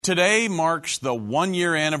Today marks the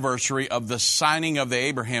one-year anniversary of the signing of the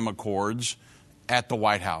Abraham Accords at the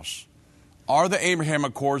White House. Are the Abraham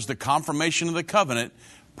Accords the confirmation of the covenant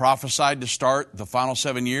prophesied to start the final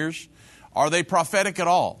 7 years? Are they prophetic at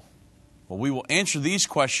all? Well, we will answer these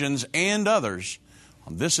questions and others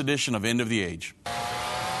on this edition of End of the Age.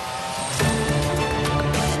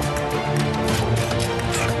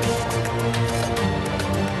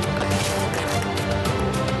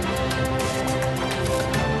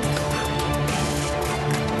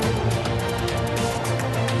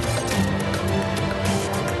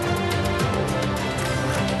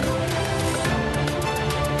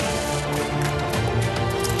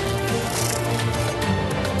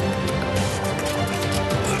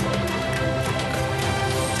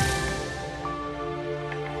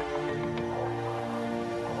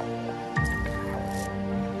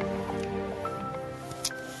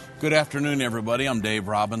 Good afternoon, everybody. I'm Dave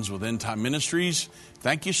Robbins with End Time Ministries.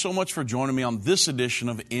 Thank you so much for joining me on this edition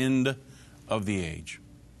of End of the Age.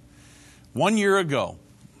 1 year ago,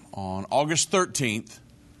 on August 13th,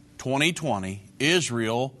 2020,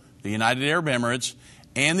 Israel, the United Arab Emirates,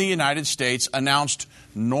 and the United States announced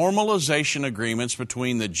normalization agreements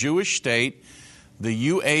between the Jewish state, the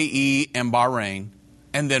UAE, and Bahrain.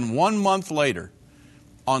 And then 1 month later,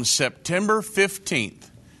 on September 15th,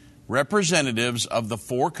 representatives of the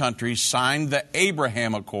four countries signed the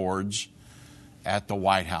Abraham Accords at the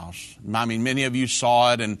White House. I mean, many of you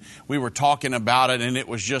saw it, and we were talking about it, and it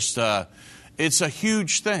was just it's a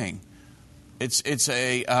huge thing. It's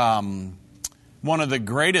one of the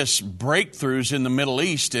greatest breakthroughs in the Middle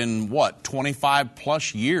East in, 25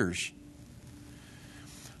 plus years.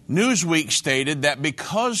 Newsweek stated that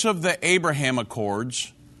because of the Abraham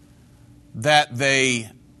Accords, that they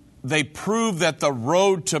prove that the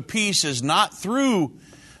road to peace is not through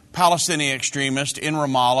Palestinian extremists in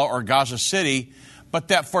Ramallah or Gaza City, but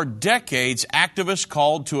that for decades, activists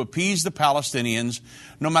called to appease the Palestinians,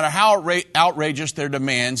 no matter how outrageous their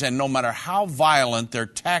demands and no matter how violent their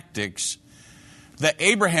tactics. The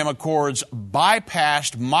Abraham Accords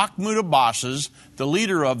bypassed Mahmoud Abbas's, the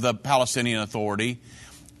leader of the Palestinian Authority,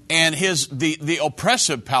 and the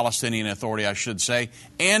oppressive Palestinian Authority, I should say,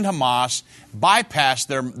 and Hamas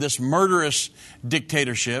bypassed this murderous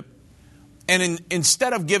dictatorship. And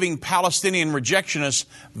instead of giving Palestinian rejectionists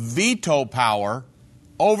veto power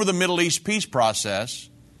over the Middle East peace process,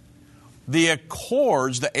 the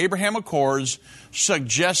Accords, the Abraham Accords,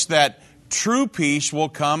 suggest that true peace will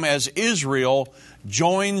come as Israel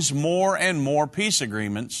joins more and more peace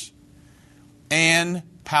agreements and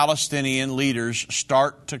Palestinian leaders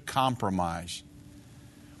start to compromise.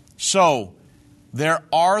 So, there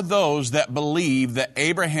are those that believe that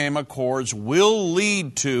Abraham Accords will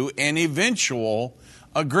lead to an eventual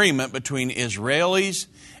agreement between Israelis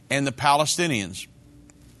and the Palestinians.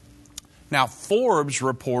 Now, Forbes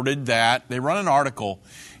reported that, they run an article,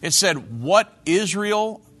 it said what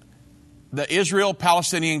the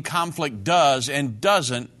Israel-Palestinian conflict does and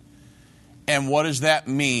doesn't, and what does that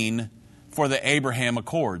mean for the Abraham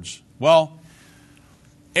Accords. Well,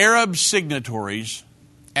 Arab signatories,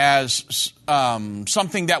 as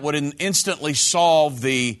something that would instantly solve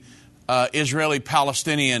the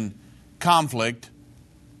Israeli-Palestinian conflict,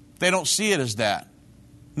 they don't see it as that.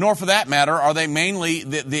 Nor, for that matter, are they mainly,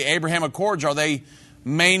 the Abraham Accords, are they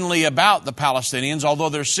mainly about the Palestinians, although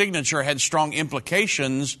their signature had strong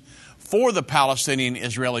implications for the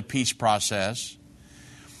Palestinian-Israeli peace process.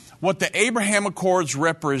 What the Abraham Accords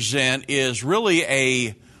represent is really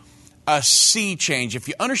a sea change. If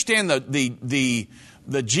you understand the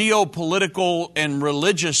geopolitical and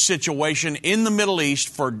religious situation in the Middle East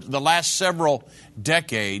for the last several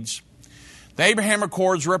decades, the Abraham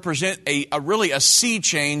Accords represent really a sea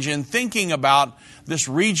change in thinking about this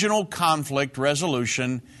regional conflict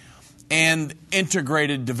resolution and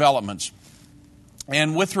integrated developments.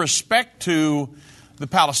 And with respect to the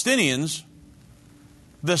Palestinians,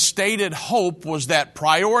 the stated hope was that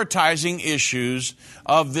prioritizing issues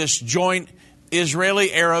of this joint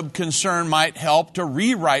Israeli-Arab concern might help to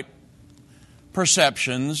rewrite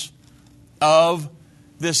perceptions of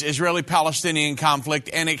this Israeli-Palestinian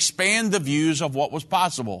conflict and expand the views of what was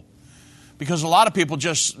possible. Because a lot of people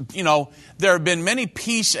just, there have been many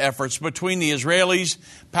peace efforts between the Israelis,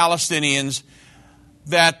 Palestinians,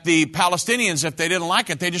 that the Palestinians, if they didn't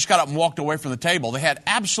like it, they just got up and walked away from the table. They had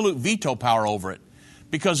absolute veto power over it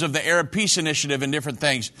because of the Arab Peace Initiative and different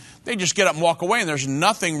things. They just get up and walk away, and there's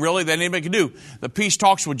nothing really that anybody can do. The peace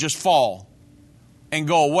talks would just fall and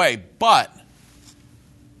go away. But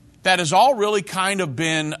that has all really kind of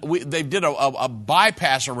been, they did a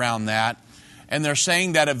bypass around that, and they're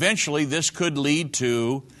saying that eventually this could lead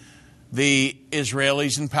to the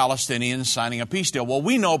Israelis and Palestinians signing a peace deal. Well,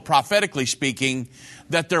 we know, prophetically speaking,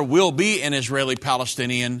 that there will be an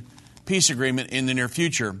Israeli-Palestinian peace agreement in the near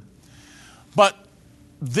future. But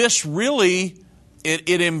this really, it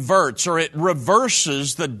inverts or it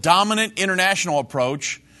reverses the dominant international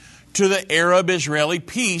approach to the Arab-Israeli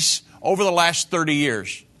peace over the last 30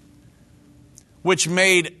 years, which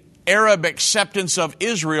made Arab acceptance of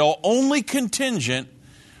Israel only contingent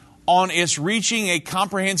on its reaching a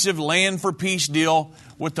comprehensive land for peace deal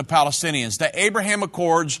with the Palestinians. The Abraham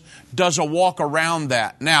Accords does a walk around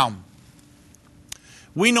that. Now,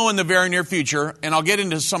 we know in the very near future, and I'll get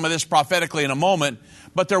into some of this prophetically in a moment,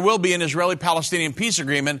 but there will be an Israeli-Palestinian peace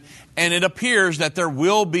agreement, and it appears that there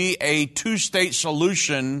will be a two-state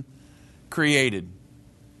solution created.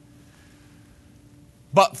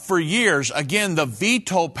 But for years, again, the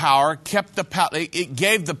veto power gave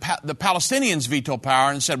the Palestinians veto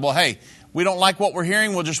power and said, well, hey, we don't like what we're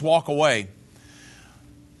hearing, we'll just walk away.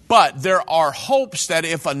 But there are hopes that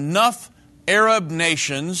if enough Arab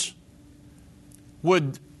nations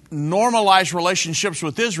would normalize relationships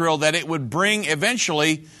with Israel, that it would bring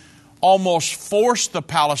eventually, almost force the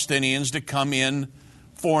Palestinians to come in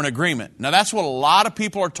for an agreement. Now, that's what a lot of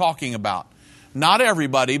people are talking about. Not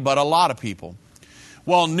everybody, but a lot of people.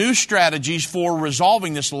 Well, new strategies for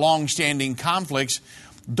resolving this long-standing conflicts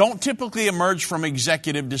don't typically emerge from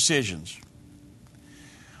executive decisions.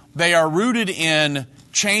 They are rooted in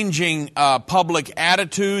changing public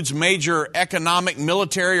attitudes, major economic,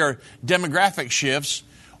 military, or demographic shifts,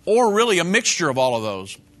 or really a mixture of all of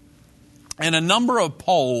those. And a number of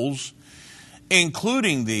polls,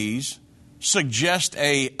 including these, suggest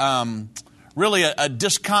really a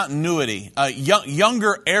discontinuity.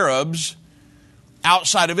 Younger Arabs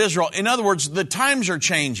outside of Israel. In other words, the times are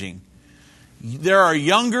changing. There are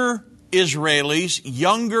younger Israelis,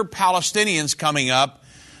 younger Palestinians coming up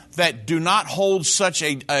that do not hold such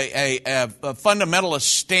a fundamentalist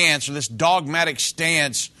stance or this dogmatic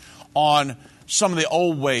stance on some of the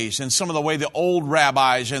old ways and some of the way the old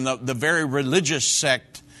rabbis and the very religious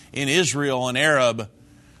sect in Israel and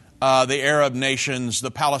the Arab nations,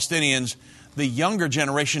 the Palestinians, the younger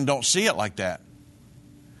generation don't see it like that.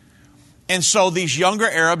 And so these younger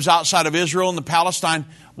Arabs outside of Israel and the Palestine,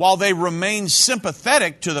 while they remain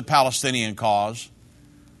sympathetic to the Palestinian cause,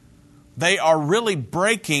 they are really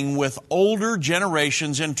breaking with older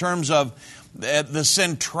generations in terms of the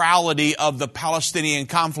centrality of the Palestinian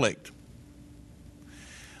conflict.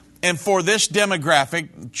 And for this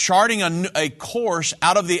demographic, charting a course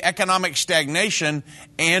out of the economic stagnation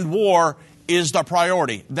and war is the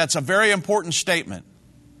priority. That's a very important statement.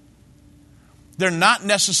 They're not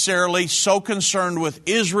necessarily so concerned with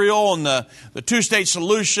Israel and the two-state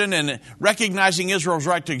solution and recognizing Israel's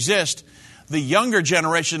right to exist. The younger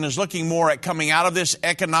generation is looking more at coming out of this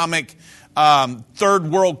economic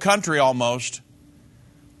third world country almost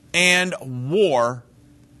and war,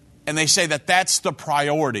 and they say that that's the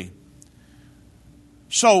priority.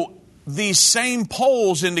 So these same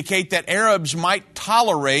polls indicate that Arabs might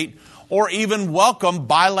tolerate or even welcome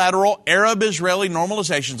bilateral Arab-Israeli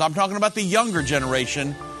normalizations. I'm talking about the younger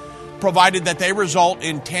generation, provided that they result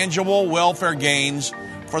in tangible welfare gains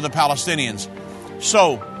for the Palestinians.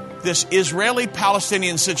 So this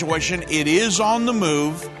Israeli-Palestinian situation, it is on the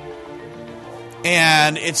move,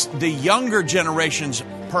 and it's the younger generations.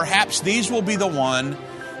 Perhaps these will be the one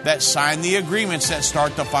that sign the agreements that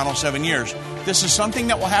start the final 7 years. This is something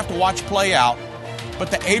that we'll have to watch play out. But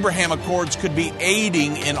the Abraham Accords could be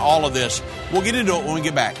aiding in all of this. We'll get into it when we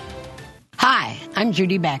get back. Hi, I'm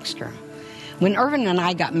Judy Baxter. When Irvin and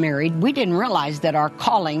I got married, we didn't realize that our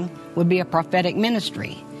calling would be a prophetic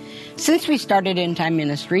ministry. Since we started End Time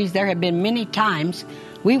Ministries, there have been many times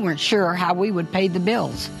we weren't sure how we would pay the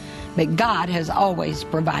bills, but God has always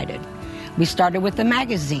provided. We started with a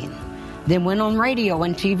magazine, then went on radio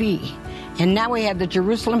and TV, and now we have the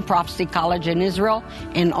Jerusalem Prophecy College in Israel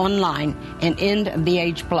and online and End of the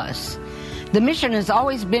Age Plus. The mission has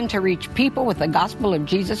always been to reach people with the gospel of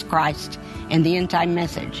Jesus Christ and the end time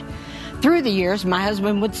message. Through the years, my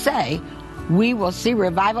husband would say, we will see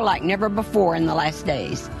revival like never before in the last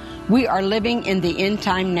days. We are living in the end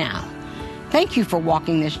time now. Thank you for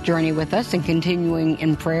walking this journey with us and continuing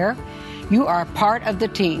in prayer. You are a part of the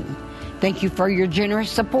team. Thank you for your generous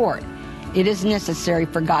support. It is necessary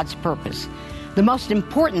for God's purpose. The most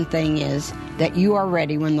important thing is that you are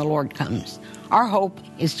ready when the Lord comes. Our hope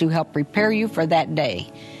is to help prepare you for that day.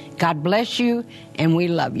 God bless you, and we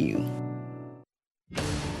love you.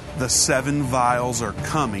 The 7 vials are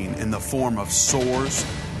coming in the form of sores,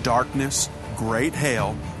 darkness, great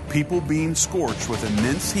hail, people being scorched with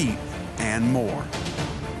immense heat, and more.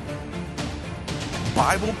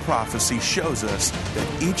 Bible prophecy shows us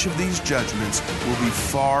that each of these judgments will be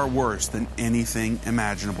far worse than anything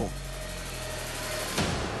imaginable.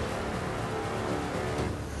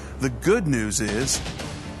 The good news is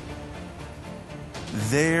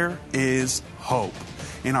there is hope.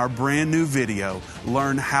 In our brand new video,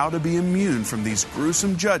 learn how to be immune from these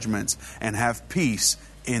gruesome judgments and have peace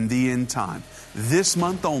in the end time. This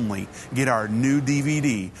month only, get our new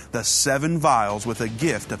DVD, The 7 Vials, with a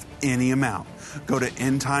gift of any amount. Go to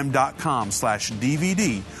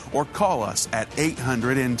endtime.com/DVD or call us at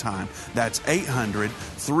 800-END-TIME. That's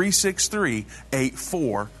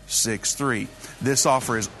 800-363-8463. This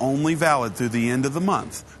offer is only valid through the end of the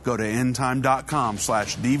month. Go to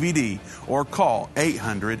endtime.com/DVD or call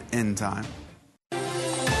 800-END-TIME.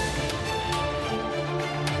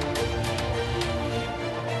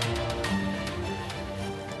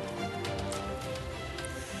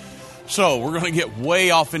 So we're going to get way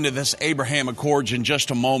off into this Abraham Accords in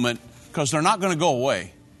just a moment because they're not going to go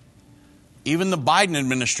away. Even the Biden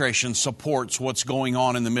administration supports what's going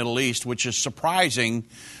on in the Middle East, which is surprising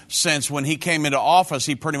since when he came into office,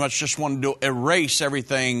 he pretty much just wanted to erase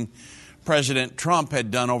everything President Trump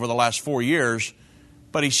had done over the last 4 years.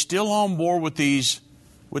 But he's still on board with the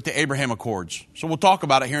Abraham Accords. So we'll talk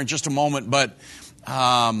about it here in just a moment. But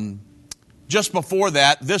just before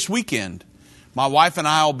that, this weekend, my wife and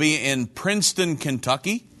I will be in Princeton,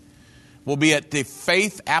 Kentucky. We'll be at the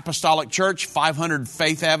Faith Apostolic Church, 500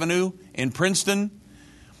 Faith Avenue in Princeton.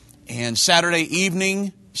 And Saturday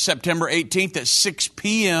evening, September 18th at 6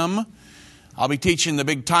 p.m., I'll be teaching the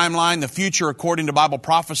big timeline, the future according to Bible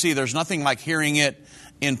prophecy. There's nothing like hearing it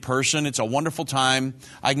in person. It's a wonderful time.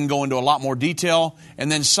 I can go into a lot more detail. And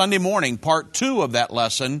then Sunday morning, part 2 of that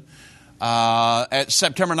lesson, at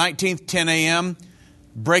September 19th, 10 a.m.,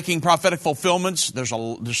 Breaking Prophetic Fulfillments. There's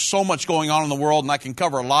so much going on in the world, and I can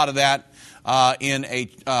cover a lot of that in a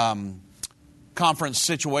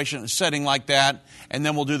conference setting like that. And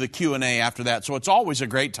then we'll do the Q&A after that. So it's always a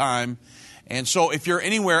great time. And so if you're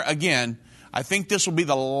anywhere, again, I think this will be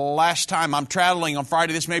the last time I'm traveling on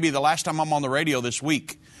Friday. This may be the last time I'm on the radio this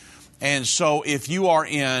week. And so if you are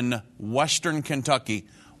in Western Kentucky,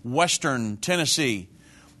 Western Tennessee,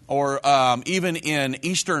 or even in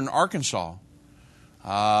Eastern Arkansas,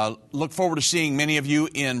 look forward to seeing many of you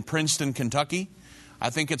in Princeton, Kentucky. I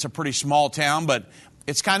think it's a pretty small town, but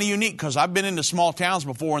it's kind of unique because I've been into small towns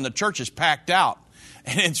before and the church is packed out.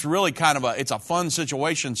 And it's really it's a fun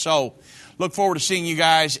situation. So look forward to seeing you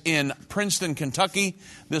guys in Princeton, Kentucky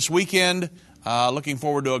this weekend. Looking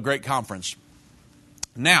forward to a great conference.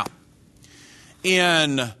 Now,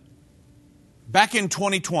 back in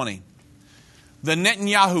 2020, the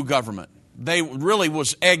Netanyahu government, they really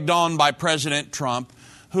was egged on by President Trump,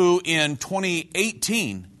 who in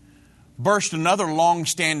 2018 burst another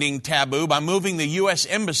long-standing taboo by moving the U.S.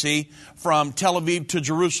 Embassy from Tel Aviv to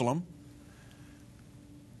Jerusalem.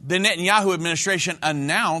 The Netanyahu administration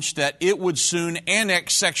announced that it would soon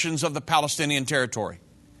annex sections of the Palestinian territory.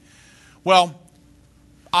 Well,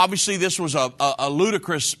 obviously this was a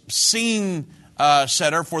ludicrous scene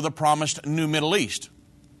setter for the promised new Middle East.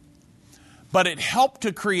 But it helped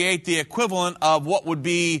to create the equivalent of what would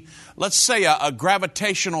be, let's say, a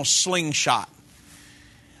gravitational slingshot.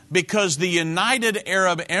 Because the United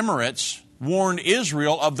Arab Emirates warned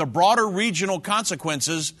Israel of the broader regional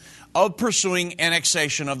consequences of pursuing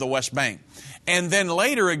annexation of the West Bank. And then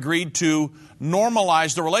later agreed to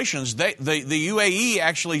normalize the relations. The UAE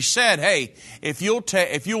actually said, hey, if you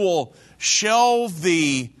will shelve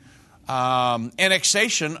the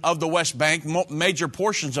annexation of the West Bank, major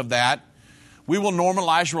portions of that, we will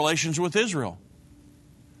normalize relations with Israel.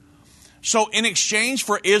 So in exchange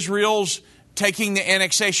for Israel's taking the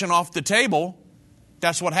annexation off the table,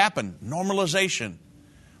 that's what happened. Normalization.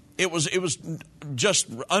 It was just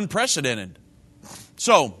unprecedented.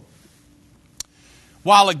 So,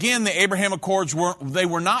 while again the Abraham Accords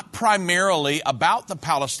were not primarily about the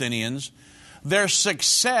Palestinians, their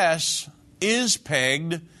success is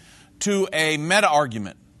pegged to a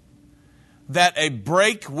meta-argument that a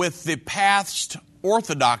break with the past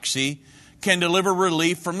orthodoxy can deliver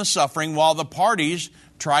relief from the suffering while the parties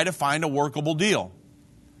try to find a workable deal.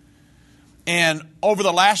 And over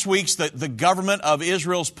the last weeks, the government of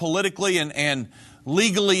Israel's politically and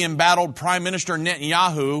legally embattled Prime Minister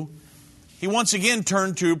Netanyahu, he once again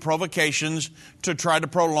turned to provocations to try to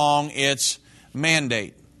prolong its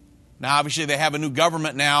mandate. Now, obviously, they have a new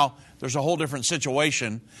government now. There's a whole different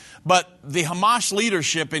situation. But the Hamas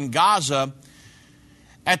leadership in Gaza,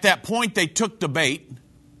 at that point, they took the bait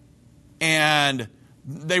and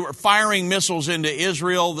they were firing missiles into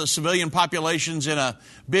Israel, the civilian populations, in a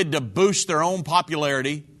bid to boost their own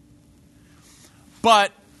popularity.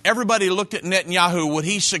 But everybody looked at Netanyahu. Would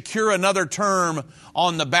he secure another term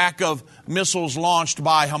on the back of missiles launched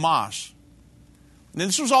by Hamas? And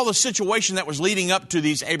this was all the situation that was leading up to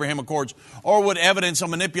these Abraham Accords. Or would evidence of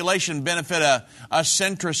manipulation benefit a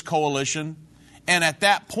centrist coalition? And at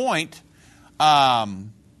that point,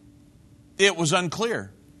 it was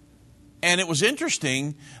unclear. And it was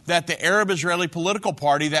interesting that the Arab-Israeli political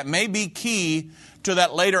party that may be key to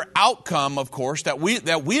that later outcome, of course, that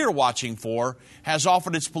we are watching for, has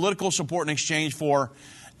offered its political support in exchange for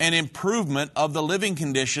an improvement of the living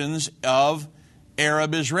conditions of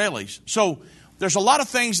Arab Israelis. So there's a lot of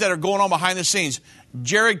things that are going on behind the scenes.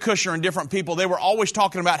 Jared Kushner and different people, they were always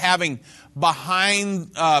talking about having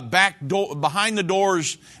behind the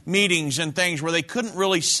doors meetings and things where they couldn't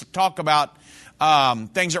really talk about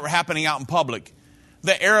things that were happening out in public.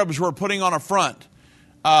 The Arabs were putting on a front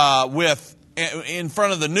in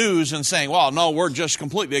front of the news and saying, well, no, we're just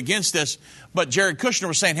completely against this. But Jared Kushner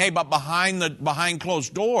was saying, hey, but behind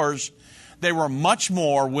closed doors, they were much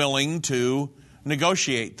more willing to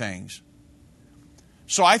negotiate things.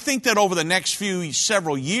 So I think that over the next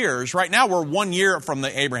several years, right now we're 1 year from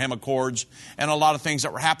the Abraham Accords and a lot of things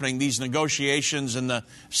that were happening, these negotiations and the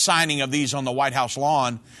signing of these on the White House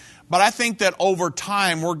lawn. But I think that over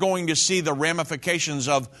time we're going to see the ramifications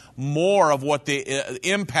of more of what the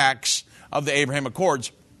impacts of the Abraham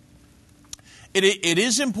Accords. It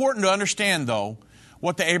is important to understand, though,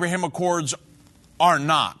 what the Abraham Accords are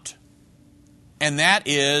not. And that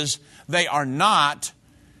is, they are not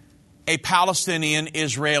a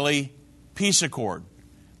Palestinian-Israeli peace accord.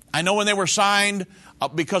 I know when they were signed,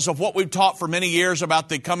 because of what we've taught for many years about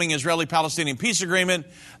the coming Israeli-Palestinian peace agreement,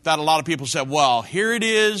 that a lot of people said, well, here it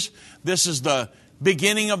is. This is the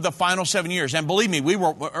beginning of the final 7 years. And believe me,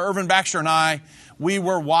 Irvin Baxter and I, we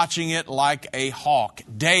were watching it like a hawk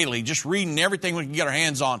daily, just reading everything we could get our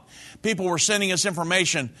hands on. People were sending us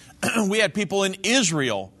information. We had people in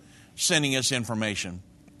Israel sending us information.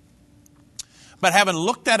 But having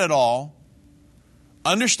looked at it all,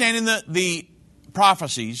 understanding the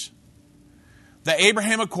prophecies, the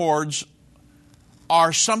Abraham Accords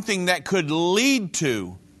are something that could lead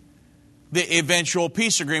to the eventual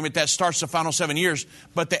peace agreement that starts the final 7 years.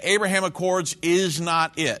 But the Abraham Accords is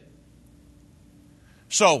not it.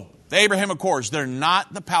 So, the Abraham Accords, they're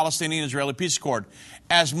not the Palestinian-Israeli peace accord.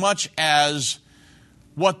 As much as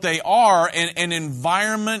what they are, an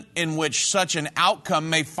environment in which such an outcome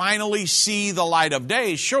may finally see the light of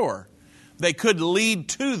day, sure. They could lead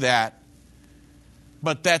to that,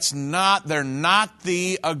 but they're not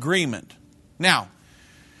the agreement. Now,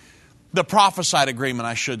 the prophesied agreement,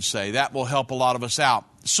 I should say, that will help a lot of us out.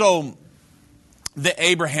 So, the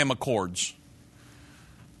Abraham Accords,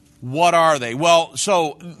 what are they? Well,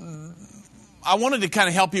 so I wanted to kind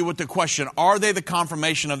of help you with the question, are they the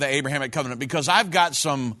confirmation of the Abrahamic covenant? Because I've got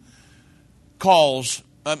some calls,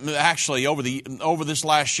 actually over this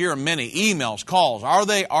last year, many emails, calls. Are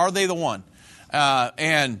they the one?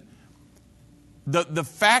 And the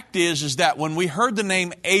fact is that when we heard the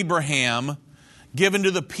name Abraham given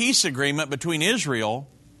to the peace agreement between Israel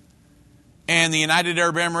and the United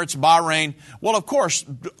Arab Emirates, Bahrain, well, of course,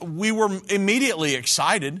 we were immediately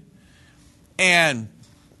excited. And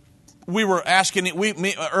we were asking,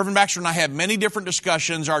 Irvin Baxter and I had many different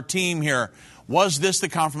discussions, our team here. Was this the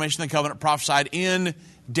confirmation of the covenant prophesied in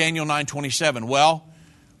Daniel 9:27? Well,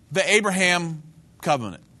 the Abraham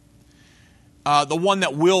covenant, the one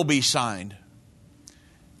that will be signed.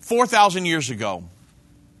 4,000 years ago,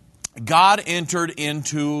 God entered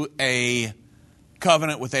into a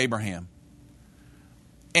covenant with Abraham.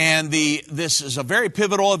 And this is a very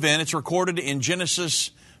pivotal event. It's recorded in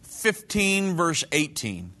Genesis 15, verse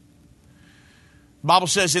 18. The Bible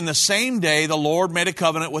says, in the same day the Lord made a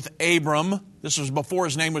covenant with Abram. This was before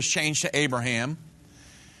his name was changed to Abraham.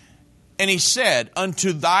 And he said,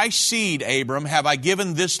 unto thy seed, Abram, have I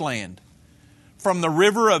given this land, from the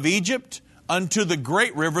river of Egypt unto the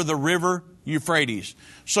great river, the river Euphrates.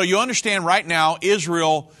 So you understand right now,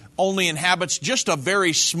 Israel only inhabits just a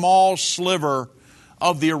very small sliver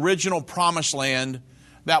of the original promised land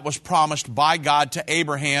that was promised by God to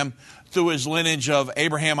Abraham through his lineage of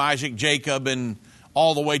Abraham, Isaac, Jacob, and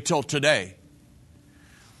all the way till today.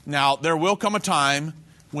 Now, there will come a time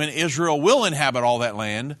when Israel will inhabit all that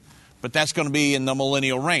land, but that's going to be in the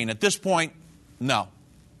millennial reign. At this point, no.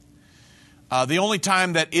 The only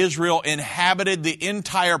time that Israel inhabited the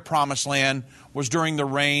entire promised land was during the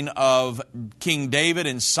reign of King David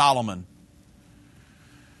and Solomon.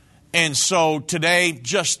 And so today,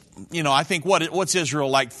 just, I think what's Israel,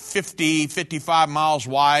 like 50, 55 miles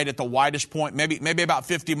wide at the widest point, maybe about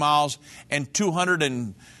 50 miles, and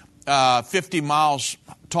 250 miles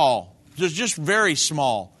tall. just very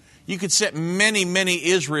small. You could set many, many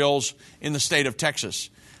Israels in the state of Texas.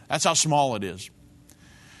 That's how small it is.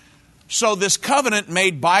 So this covenant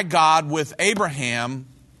made by God with Abraham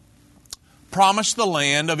promised the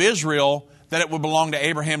land of Israel that it would belong to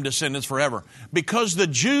Abraham's descendants forever. Because the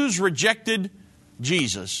Jews rejected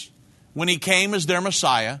Jesus when he came as their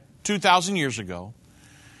Messiah 2,000 years ago,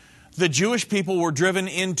 the Jewish people were driven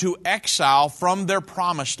into exile from their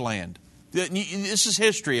promised land. This is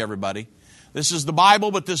history, everybody. This is the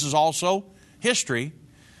Bible, but this is also history.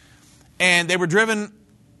 And they were driven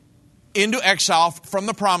into exile from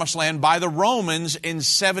the promised land by the Romans in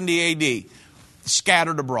 70 A.D.,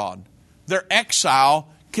 scattered abroad. Their exile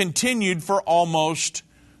continued for almost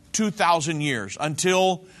 2,000 years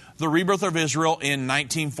until the rebirth of Israel in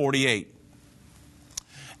 1948.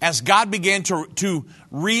 As God began to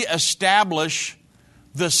reestablish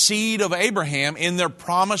the seed of Abraham in their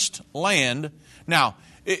promised land. Now,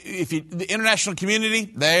 the international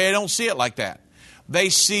community, they don't see it like that. They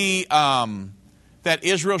see that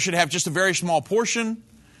Israel should have just a very small portion,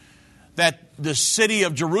 that the city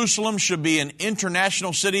of Jerusalem should be an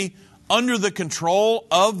international city under the control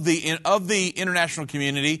of the international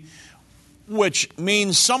community, which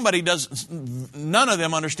means none of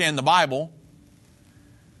them understand the Bible.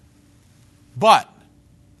 But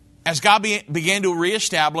as God began to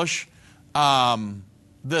reestablish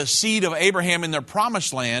the seed of Abraham in their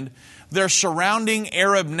promised land, their surrounding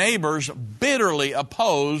Arab neighbors bitterly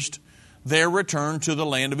opposed their return to the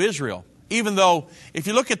land of Israel. Even though, if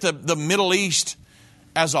you look at the Middle East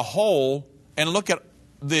as a whole and look at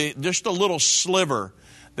just a little sliver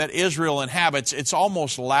that Israel inhabits, it's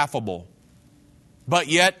almost laughable. But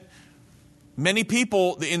yet, many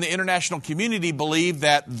people in the international community believe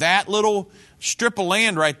that little strip of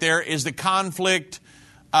land right there is the conflict,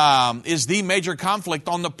 is the major conflict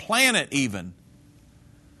on the planet even.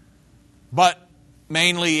 But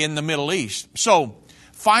mainly in the Middle East. So,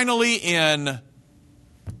 finally in,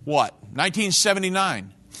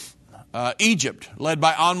 1979, Egypt, led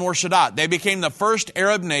by Anwar Sadat, they became the first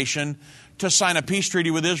Arab nation to sign a peace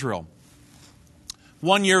treaty with Israel.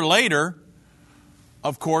 1 year later,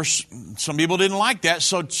 of course, some people didn't like that,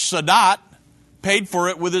 so Sadat paid for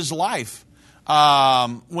it with his life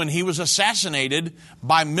when he was assassinated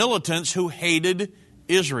by militants who hated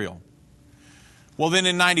Israel. Well, then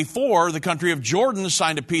in 94, the country of Jordan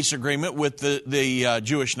signed a peace agreement with the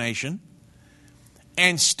Jewish nation.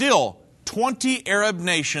 And still, 20 Arab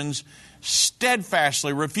nations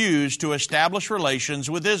steadfastly refused to establish relations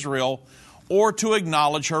with Israel or to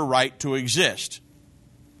acknowledge her right to exist.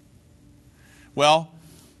 Well,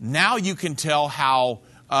 now you can tell how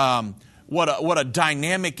what a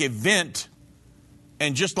dynamic event,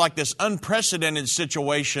 and just like this unprecedented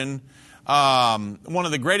situation, one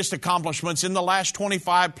of the greatest accomplishments in the last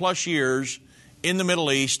 25 plus years in the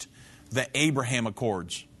Middle East, the Abraham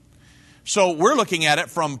Accords. So we're looking at it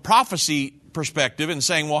from prophecy perspective and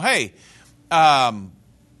saying, well, hey,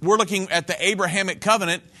 we're looking at the Abrahamic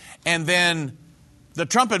covenant, and then the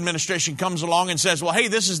Trump administration comes along and says, well, hey,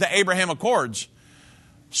 this is the Abraham Accords.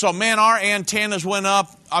 So, man, our antennas went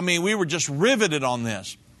up. I mean, we were just riveted on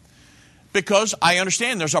this. Because I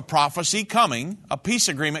understand there's a prophecy coming, a peace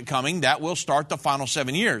agreement coming that will start the final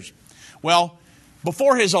 7 years. Well,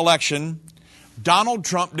 before his election, Donald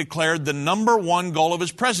Trump declared the number one goal of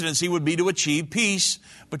his presidency would be to achieve peace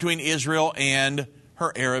between Israel and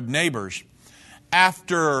her Arab neighbors.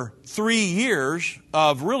 After 3 years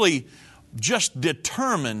of really just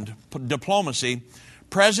determined diplomacy,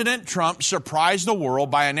 President Trump surprised the world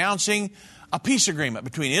by announcing a peace agreement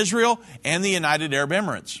between Israel and the United Arab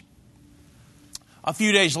Emirates. A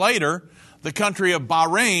few days later, the country of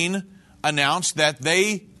Bahrain announced that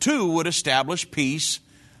they too would establish peace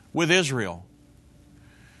with Israel.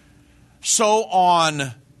 So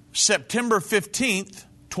on September 15th,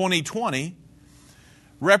 2020,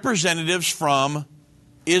 representatives from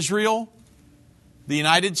Israel, the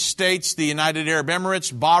United States, the United Arab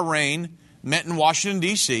Emirates, Bahrain, met in Washington,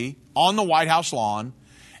 D.C. on the White House lawn,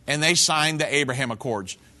 and they signed the Abraham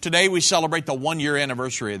Accords. Today we celebrate the 1 year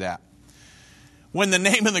anniversary of that. When the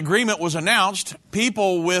name of the agreement was announced,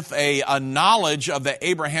 people with a knowledge of the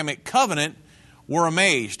Abrahamic covenant were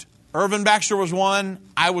amazed. Irvin Baxter was one,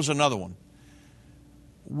 I was another one.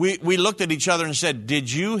 We looked at each other and said,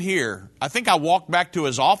 did you hear? I think I walked back to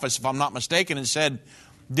his office, if I'm not mistaken, and said,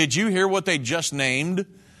 did you hear what they just named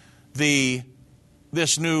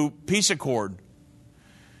this new peace accord?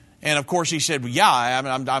 And of course he said, well, yeah,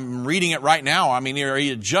 I'm reading it right now. I mean, he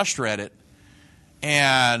had just read it.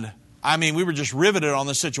 And I mean, we were just riveted on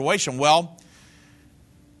this situation. Well,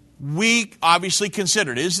 we obviously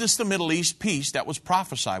considered, is this the Middle East peace that was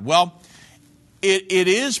prophesied? Well, it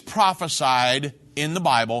is prophesied in the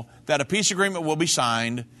Bible that a peace agreement will be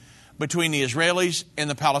signed between the Israelis and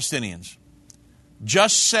the Palestinians.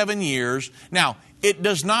 Just 7 years. Now, it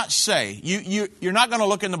does not say, you're not going to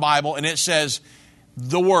look in the Bible and it says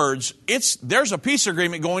the words, there's a peace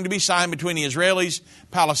agreement going to be signed between the Israelis,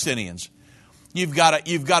 Palestinians. You've got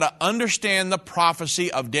to understand the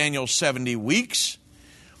prophecy of Daniel's 70 weeks,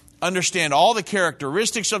 understand all the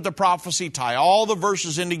characteristics of the prophecy, tie all the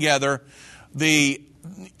verses in together.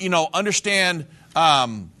 Understand.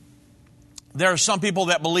 There are some people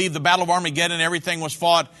that believe the Battle of Armageddon, everything was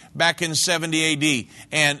fought back in 70 A.D.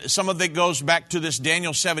 And some of it goes back to this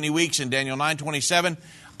Daniel 70 weeks in Daniel 9:27.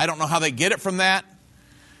 I don't know how they get it from that.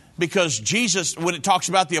 Because Jesus, when it talks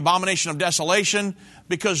about the abomination of desolation,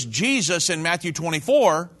 because Jesus in Matthew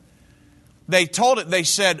 24, they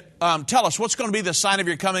said, tell us, what's going to be the sign of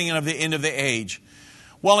your coming and of the end of the age?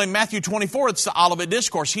 Well, in Matthew 24, it's the Olivet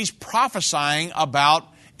Discourse. He's prophesying about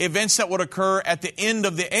events that would occur at the end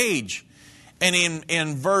of the age. And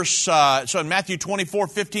in Matthew 24,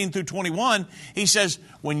 15 through 21, he says,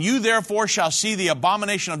 when you therefore shall see the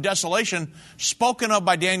abomination of desolation spoken of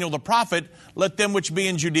by Daniel the prophet, let them which be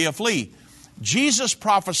in Judea flee. Jesus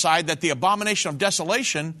prophesied that the abomination of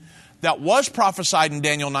desolation that was prophesied in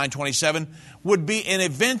Daniel 9:27 would be an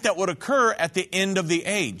event that would occur at the end of the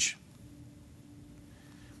age.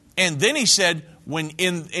 And then he said, when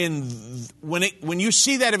you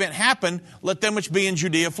see that event happen, let them which be in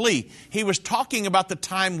Judea flee. He was talking about the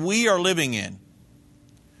time we are living in.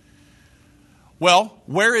 Well,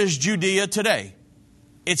 where is Judea today?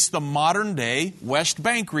 It's the modern day West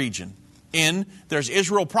Bank region. There's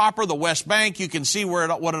Israel proper, the West Bank. You can see what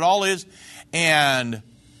it all is. And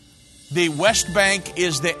the West Bank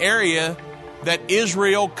is the area that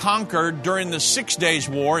Israel conquered during the 6 Days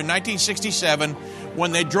War in 1967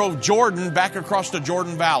 when they drove Jordan back across the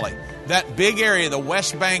Jordan Valley. That big area, the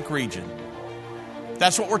West Bank region.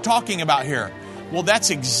 That's what we're talking about here. Well, that's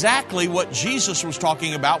exactly what Jesus was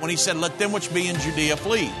talking about when he said, let them which be in Judea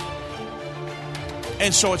flee.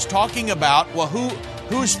 And so it's talking about, well,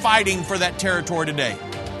 who's fighting for that territory today?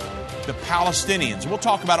 The Palestinians. We'll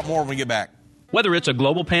talk about it more when we get back. Whether it's a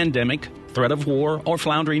global pandemic, threat of war, or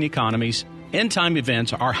floundering economies, end-time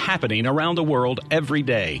events are happening around the world every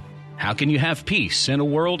day. How can you have peace in a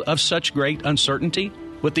world of such great uncertainty?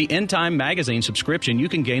 With the End Time Magazine subscription, you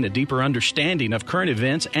can gain a deeper understanding of current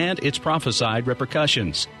events and its prophesied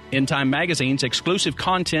repercussions. End Time Magazine's exclusive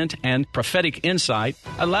content and prophetic insight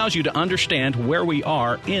allows you to understand where we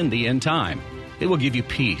are in the end time. It will give you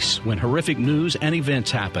peace when horrific news and events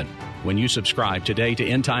happen. When you subscribe today to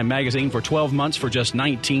End Time Magazine for 12 months for just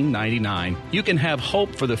 $19.99, you can have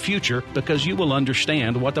hope for the future because you will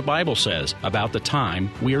understand what the Bible says about the time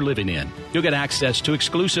we are living in. You'll get access to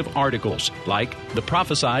exclusive articles like the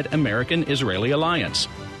Prophesied American-Israeli Alliance,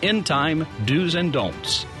 End Time Do's and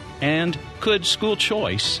Don'ts, and Could School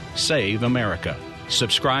Choice Save America?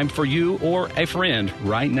 Subscribe for you or a friend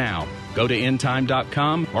right now. Go to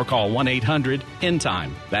endtime.com or call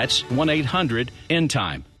 1-800-END-TIME. That's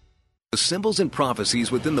 1-800-END-TIME. The symbols and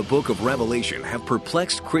prophecies within the book of Revelation have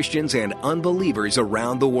perplexed Christians and unbelievers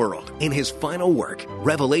around the world. In his final work,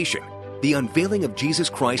 Revelation, The Unveiling of Jesus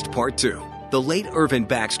Christ Part 2, the late Irvin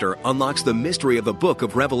Baxter unlocks the mystery of the book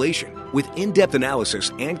of Revelation with in-depth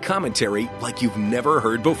analysis and commentary like you've never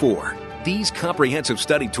heard before. These comprehensive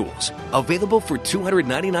study tools, available for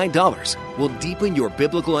 $299, will deepen your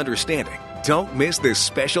biblical understanding. Don't miss this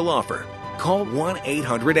special offer. Call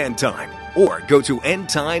 1-800-END-TIME or go to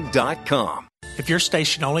endtime.com. If your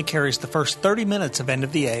station only carries the first 30 minutes of End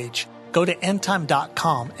of the Age, go to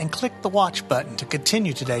endtime.com and click the watch button to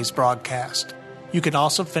continue today's broadcast. You can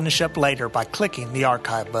also finish up later by clicking the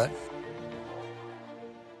archive button.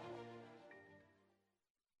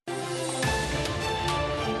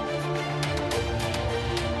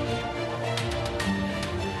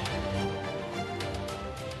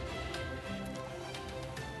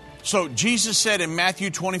 So Jesus said in Matthew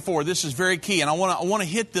 24, this is very key, and I want to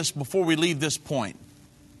hit this before we leave this point.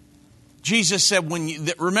 Jesus said,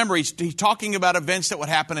 remember, he's talking about events that would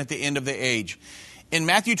happen at the end of the age. In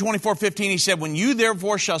Matthew 24:15, he said, when you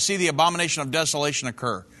therefore shall see the abomination of desolation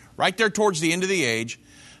occur, right there towards the end of the age,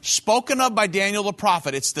 spoken of by Daniel the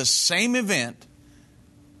prophet, it's the same event.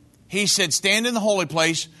 He said, stand in the holy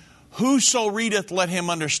place, whoso readeth, let him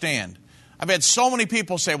understand. I've had so many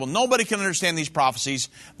people say, well, nobody can understand these prophecies.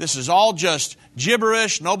 This is all just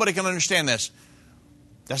gibberish. Nobody can understand this.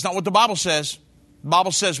 That's not what the Bible says. The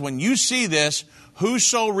Bible says, when you see this,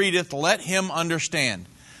 whoso readeth, let him understand.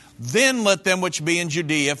 Then let them which be in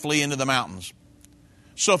Judea flee into the mountains.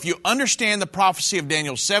 So if you understand the prophecy of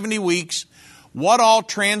Daniel, 70 weeks, what all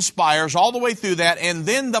transpires all the way through that, and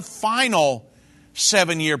then the final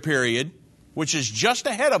 7-year period, which is just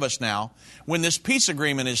ahead of us now, when this peace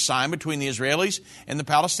agreement is signed between the Israelis and the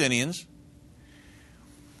Palestinians.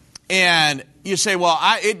 And you say, well,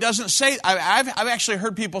 it doesn't say, I've actually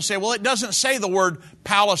heard people say, well, it doesn't say the word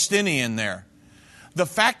Palestinian there. The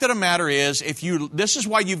fact of the matter is, this is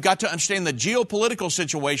why you've got to understand the geopolitical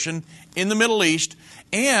situation in the Middle East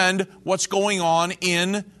and what's going on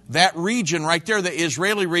in that region right there, the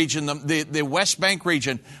Israeli region, the West Bank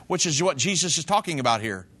region, which is what Jesus is talking about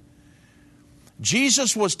here.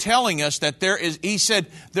 Jesus was telling us that he said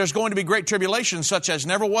there's going to be great tribulation such as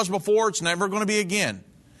never was before, it's never going to be again.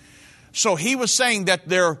 So he was saying that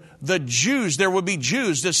there would be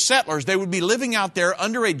Jews, the settlers, they would be living out there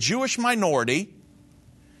under a Jewish minority,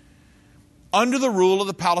 under the rule of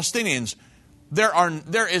the Palestinians.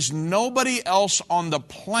 There is nobody else on the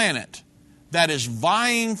planet that is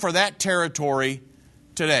vying for that territory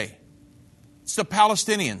today. It's the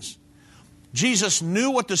Palestinians. Jesus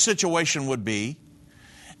knew what the situation would be.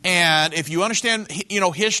 And if you understand,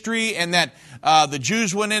 history and that the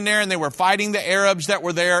Jews went in there and they were fighting the Arabs that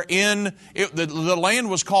were there the land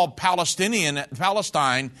was called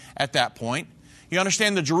Palestine at that point. You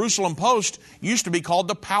understand the Jerusalem Post used to be called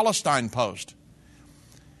the Palestine Post.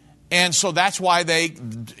 And so that's why they,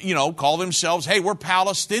 call themselves, hey, we're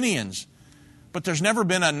Palestinians. But there's never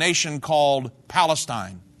been a nation called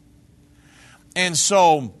Palestine. And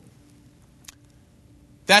so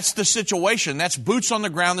that's the situation. That's boots on the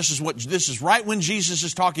ground. This is right when Jesus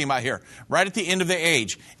is talking about here, right at the end of the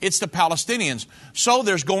age. It's the Palestinians. So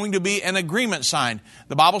there's going to be an agreement signed.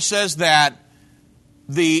 The Bible says that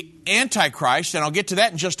the Antichrist, and I'll get to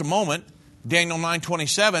that in just a moment, Daniel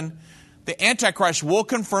 9:27, the Antichrist will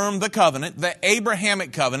confirm the covenant, the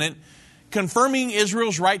Abrahamic covenant, confirming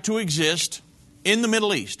Israel's right to exist in the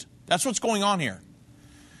Middle East. That's what's going on here.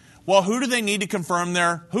 Well, who do they need to confirm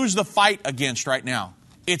there? Who's the fight against right now?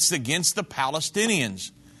 It's against the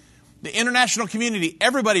Palestinians. The international community,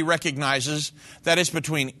 everybody recognizes that it's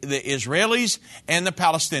between the Israelis and the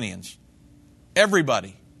Palestinians.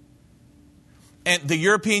 Everybody. And the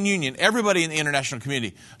European Union, everybody in the international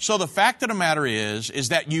community. So the fact of the matter is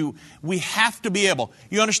that we have to be able,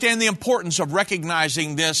 you understand the importance of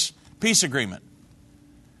recognizing this peace agreement.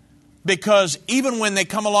 Because even when they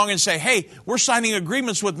come along and say, hey, we're signing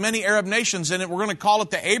agreements with many Arab nations and we're going to call it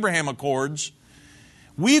the Abraham Accords,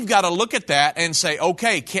 we've got to look at that and say,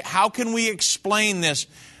 okay, how can we explain this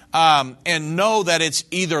and know that it's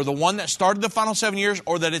either the one that started the final 7 years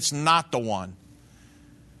or that it's not the one?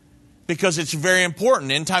 Because it's very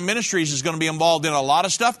important. End Time Ministries is going to be involved in a lot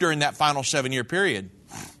of stuff during that final 7-year period.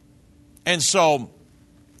 And so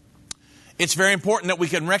it's very important that we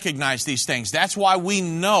can recognize these things. That's why we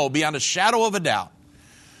know beyond a shadow of a doubt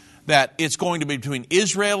that it's going to be between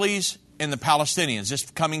Israelis and the Palestinians,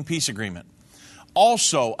 this coming peace agreement.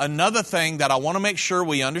 Also, another thing that I want to make sure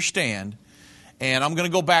we understand, and I'm going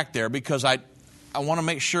to go back there because I want to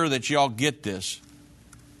make sure that y'all get this.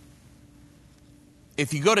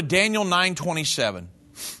 If you go to Daniel 9:27,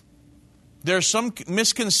 there's some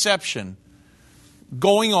misconception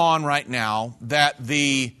going on right now that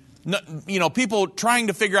people trying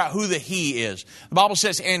to figure out who the he is. The Bible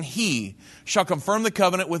says, and he shall confirm the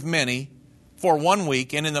covenant with many for 1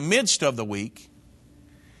 week, and in the midst of the week,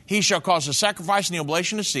 he shall cause the sacrifice and the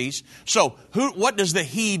oblation to cease. So, what does the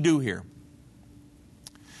he do here?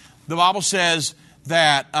 The Bible says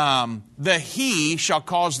that the he shall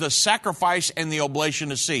cause the sacrifice and the oblation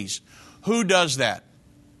to cease. Who does that?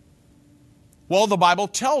 Well, the Bible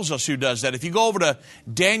tells us who does that. If you go over to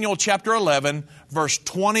Daniel chapter 11, verse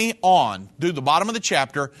 20 on, through the bottom of the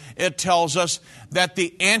chapter, it tells us that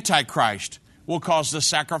the Antichrist will cause the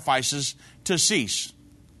sacrifices to cease.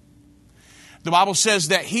 The Bible says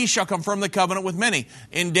that he shall confirm the covenant with many.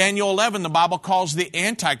 In Daniel 11, the Bible calls the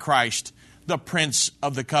Antichrist the prince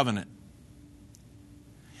of the covenant.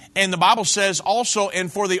 And the Bible says also,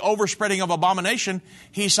 and for the overspreading of abomination,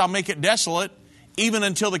 he shall make it desolate, even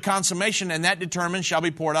until the consummation, and that determined shall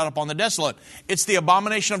be poured out upon the desolate. It's the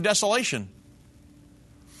abomination of desolation.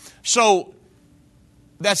 So,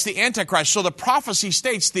 that's the Antichrist. So the prophecy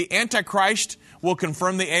states the Antichrist will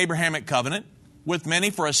confirm the Abrahamic covenant with many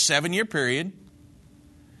for a 7-year period.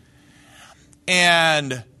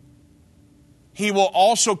 And he will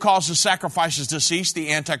also cause the sacrifices to cease,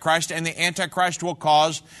 the Antichrist, and the Antichrist will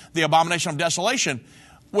cause the abomination of desolation,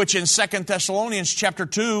 which in 2 Thessalonians chapter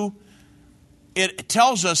 2, it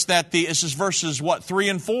tells us that this is verses 3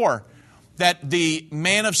 and 4, that the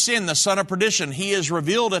man of sin, the son of perdition, he is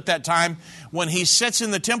revealed at that time when he sits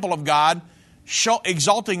in the temple of God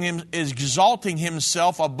exalting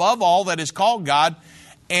himself above all that is called God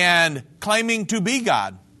and claiming to be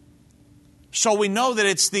God. So we know that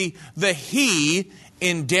it's the he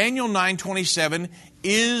in Daniel 9:27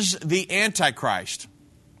 is the Antichrist.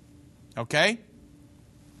 Okay?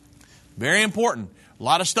 Very important. A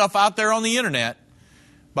lot of stuff out there on the internet,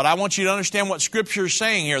 but I want you to understand what Scripture is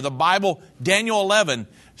saying here. The Bible, Daniel 11,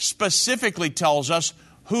 specifically tells us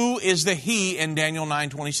who is the he in Daniel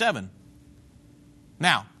 9:27.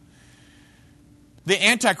 Now, the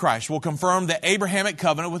Antichrist will confirm the Abrahamic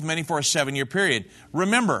covenant with many for a 7-year period.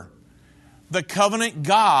 Remember, the covenant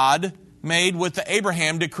God made with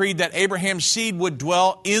Abraham decreed that Abraham's seed would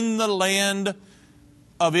dwell in the land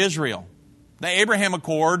of Israel. The Abraham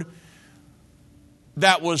Accord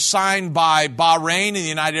that was signed by Bahrain and the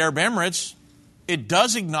United Arab Emirates, it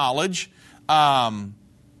does acknowledge,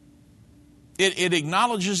 it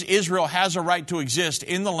acknowledges Israel has a right to exist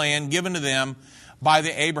in the land given to them by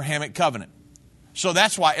the Abrahamic covenant. So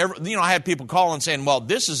that's why, I had people calling saying, well,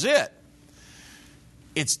 this is it.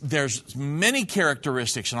 There's many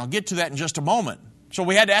characteristics, and I'll get to that in just a moment. So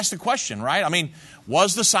we had to ask the question, right? I mean,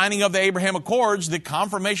 was the signing of the Abraham Accords the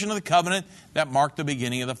confirmation of the covenant that marked the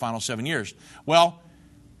beginning of the final 7 years? Well,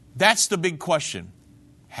 that's the big question.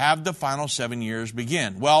 Have the final 7 years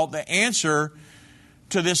begin? Well, the answer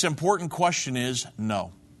to this important question is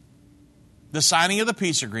no. The signing of the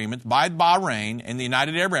peace agreement by Bahrain and the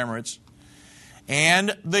United Arab Emirates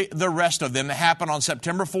and the rest of them that happened on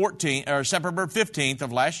September 15th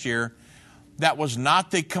of last year, that was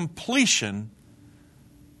not the completion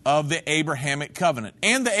of the Abrahamic covenant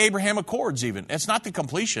and the Abraham Accords even. It's not the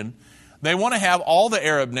completion. They want to have all the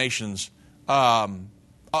Arab nations, or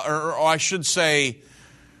I should say,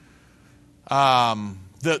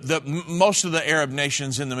 most of the Arab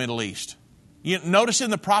nations in the Middle East. Notice in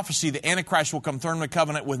the prophecy, the Antichrist will confirm the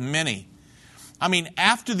covenant with many. I mean,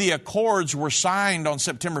 after the Accords were signed on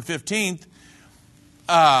September 15th,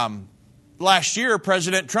 last year,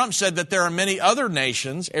 President Trump said that there are many other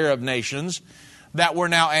nations, Arab nations, that were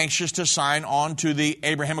now anxious to sign on to the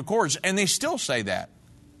Abraham Accords, and they still say that.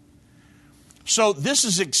 So this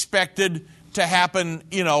is expected to happen,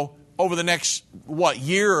 over the next,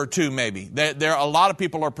 year or two maybe. There a lot of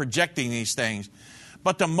people are projecting these things.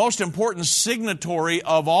 But the most important signatory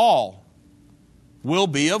of all will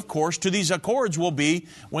be, of course, to these accords will be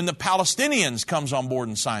when the Palestinians comes on board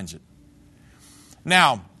and signs it.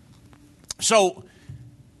 Now, so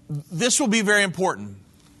this will be very important.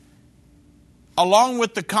 Along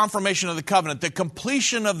with the confirmation of the covenant, the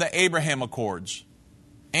completion of the Abraham Accords,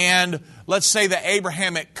 and let's say the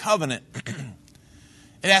Abrahamic covenant,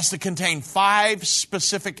 it has to contain 5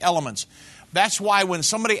 specific elements. That's why when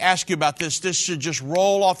somebody asks you about this should just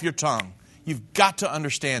roll off your tongue. You've got to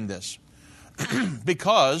understand this.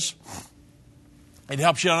 Because it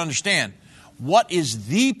helps you to understand what is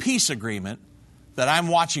the peace agreement that I'm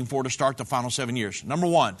watching for to start the final 7 years. Number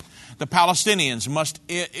 1, the Palestinians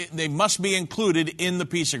must be included in the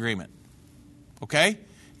peace agreement. Okay?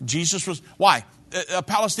 Why? A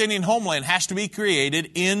Palestinian homeland has to be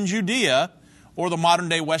created in Judea or the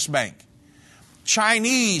modern-day West Bank.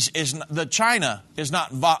 China is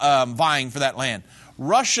not vying for that land.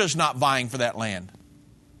 Russia's not vying for that land.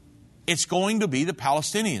 It's going to be the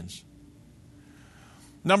Palestinians.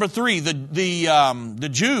 Number 3, the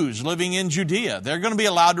Jews living in Judea, they're going to be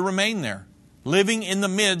allowed to remain there, living in the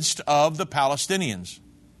midst of the Palestinians.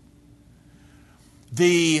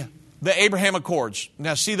 The Abraham Accords.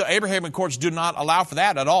 Now, see, the Abraham Accords do not allow for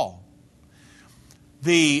that at all.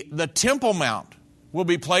 The Temple Mount will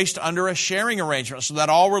be placed under a sharing arrangement so that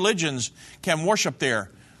all religions can worship there.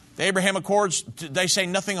 The Abraham Accords, they say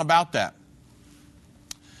nothing about that.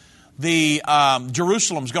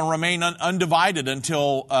 Jerusalem is going to remain undivided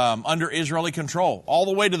until under Israeli control, all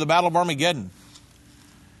the way to the Battle of Armageddon.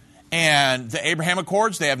 And the Abraham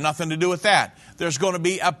Accords, they have nothing to do with that. There's going to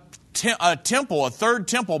be a temple, a third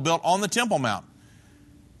temple built on the Temple Mount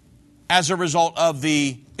as a result of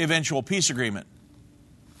the eventual peace agreement.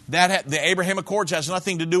 The Abraham Accords has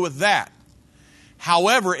nothing to do with that.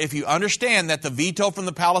 However, if you understand that the veto from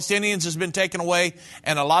the Palestinians has been taken away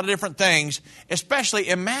and a lot of different things, especially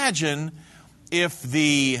imagine if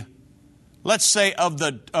let's say of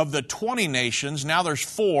the 20 nations, now there's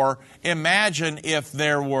 4, imagine if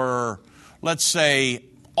there were, let's say,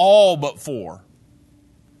 all but 4.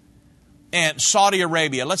 And Saudi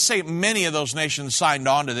Arabia, let's say many of those nations signed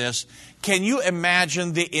on to this. Can you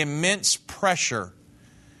imagine the immense pressure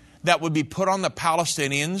that would be put on the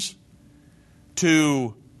Palestinians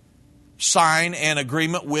to sign an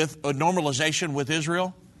agreement with a normalization with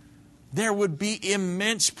Israel? There would be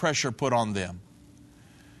immense pressure put on them.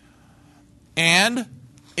 And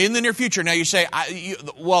in the near future, now you say,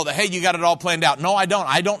 hey, you got it all planned out. No, I don't.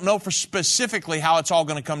 I don't know for specifically how it's all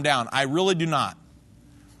going to come down. I really do not.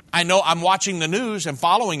 I know I'm watching the news and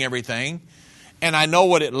following everything, and I know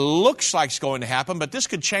what it looks like is going to happen, but this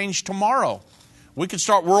could change tomorrow. We could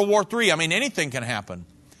start World War III. I mean, anything can happen.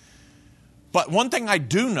 But one thing I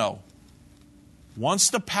do know, once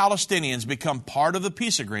the Palestinians become part of the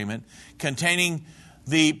peace agreement containing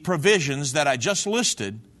the provisions that I just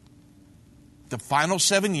listed, the final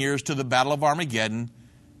 7 years to the Battle of Armageddon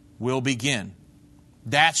will begin.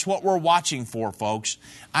 That's what we're watching for, folks.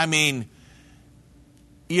 I mean,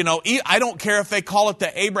 I don't care if they call it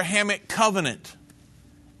the Abrahamic covenant.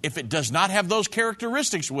 If it does not have those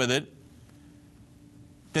characteristics with it,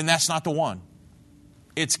 then that's not the one.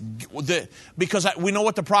 Because we know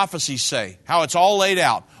what the prophecies say, how it's all laid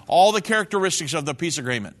out, all the characteristics of the peace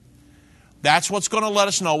agreement. That's what's going to let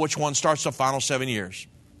us know which one starts the final 7 years.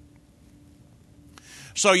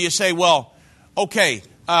 So you say, well, okay,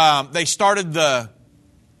 they signed the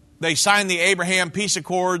Abraham peace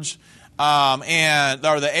accords, or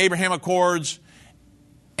the Abraham Accords,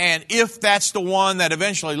 and if that's the one that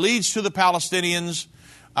eventually leads to the Palestinians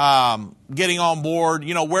getting on board,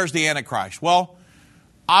 where's the Antichrist? Well,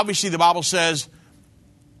 obviously the Bible says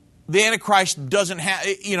the Antichrist doesn't have,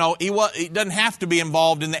 he doesn't have to be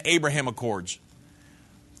involved in the Abraham Accords.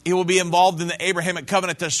 He will be involved in the Abrahamic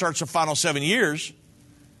covenant that starts the final 7 years.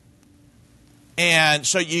 And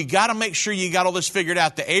so you got to make sure you got all this figured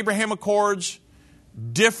out. The Abraham Accords,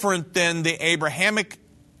 different than the Abrahamic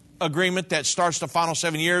agreement that starts the final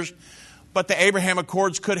 7 years, but the Abraham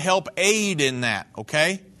Accords could help aid in that,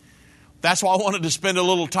 okay? That's why I wanted to spend a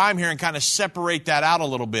little time here and kind of separate that out a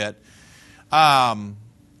little bit.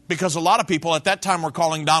 Because a lot of people at that time were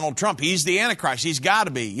calling Donald Trump, he's the Antichrist, he's got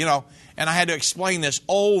to be, and I had to explain this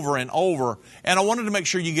over and over, and I wanted to make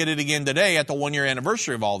sure you get it again today at the 1 year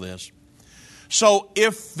anniversary of all this. So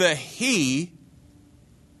if the he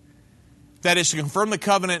that is to confirm the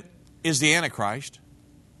covenant is the Antichrist,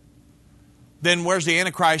 then where's the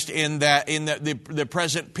Antichrist in the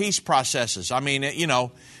present peace processes? I mean,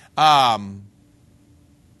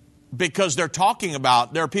 because there are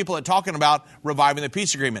people that are talking about reviving the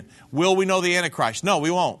peace agreement. Will we know the Antichrist? No,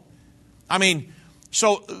 we won't. I mean,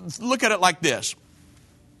 so look at it like this.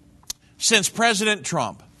 Since President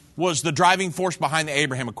Trump was the driving force behind the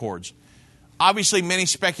Abraham Accords, obviously many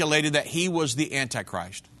speculated that he was the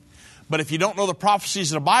Antichrist. But if you don't know the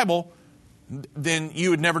prophecies of the Bible, then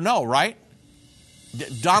you would never know, right?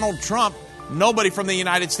 Donald Trump, nobody from the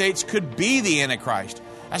United States could be the Antichrist.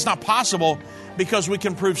 That's not possible because we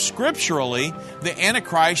can prove scripturally the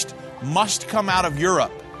Antichrist must come out of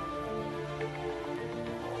Europe.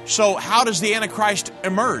 So how does the Antichrist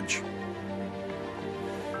emerge?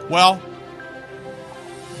 Well,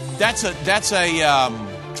 that's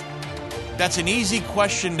an easy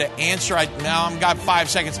question to answer. Now I've got 5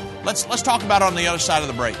 seconds. Let's talk about it on the other side of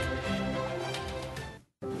the break.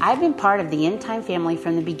 I've been part of the End Time family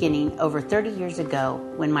from the beginning over 30 years ago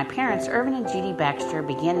when my parents, Irvin and Judy Baxter,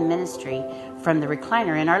 began ministry from the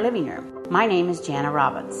recliner in our living room. My name is Jana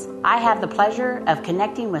Robbins. I have the pleasure of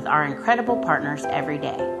connecting with our incredible partners every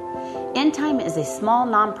day. End Time is a small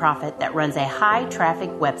nonprofit that runs a high-traffic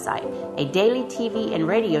website, a daily TV and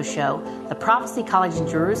radio show, the Prophecy College in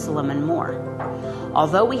Jerusalem, and more.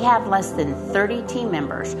 Although we have less than 30 team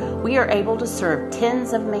members, we are able to serve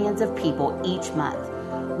tens of millions of people each month.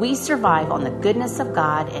 We survive on the goodness of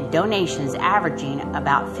God and donations averaging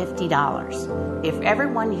about $50. If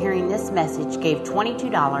everyone hearing this message gave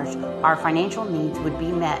 $22, our financial needs would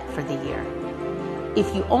be met for the year.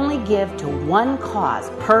 If you only give to one cause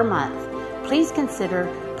per month, please consider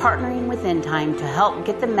partnering with End Time to help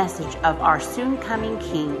get the message of our soon-coming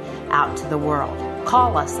King out to the world.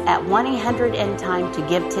 Call us at 1-800-END-TIME to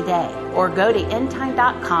give today, or go to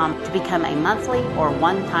endtime.com to become a monthly or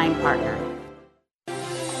one-time partner.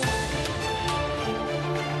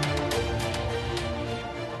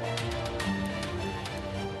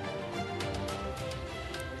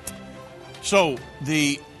 So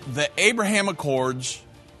the Abraham Accords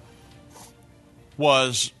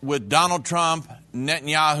was with Donald Trump,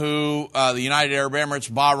 Netanyahu, the United Arab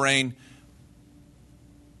Emirates, Bahrain.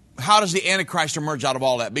 How does the Antichrist emerge out of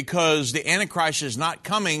all that? Because the Antichrist is not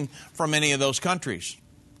coming from any of those countries.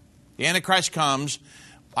 The Antichrist comes,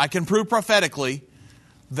 I can prove prophetically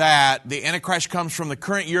that the Antichrist comes from the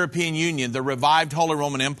current European Union, the revived Holy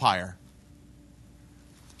Roman Empire.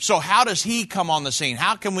 So how does he come on the scene?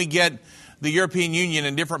 How can we get the European Union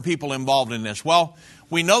and different people involved in this? Well,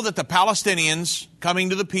 we know that the Palestinians coming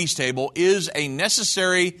to the peace table is a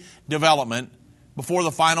necessary development before the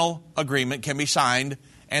final agreement can be signed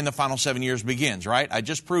and the final 7 years begins, right? I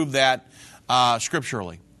just proved that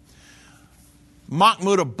scripturally.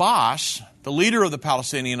 Mahmoud Abbas, the leader of the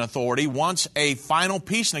Palestinian Authority, wants a final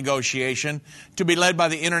peace negotiation to be led by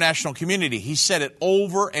the international community. He said it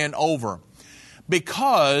over and over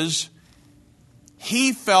because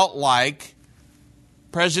he felt like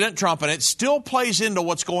President Trump, and it still plays into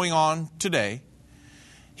what's going on today,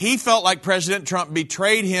 he felt like President Trump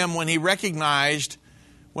betrayed him when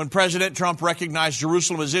President Trump recognized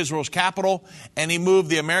Jerusalem as Israel's capital and he moved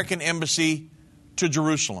the American embassy to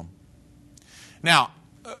Jerusalem. Now,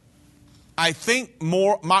 I think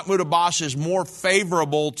Mahmoud Abbas is more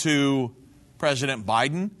favorable to President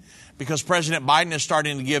Biden because President Biden is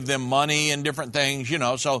starting to give them money and different things,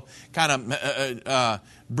 so kind of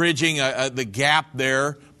bridging the gap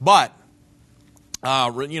there. But,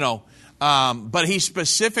 but he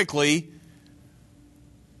specifically,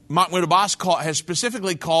 Mahmoud Abbas has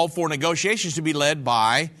specifically called for negotiations to be led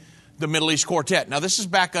by the Middle East Quartet. Now, this is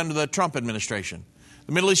back under the Trump administration.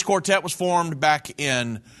 The Middle East Quartet was formed back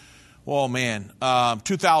in,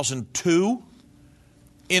 2002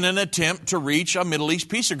 in an attempt to reach a Middle East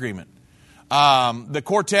peace agreement. The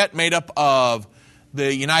quartet made up of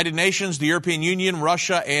the United Nations, the European Union,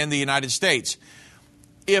 Russia, and the United States.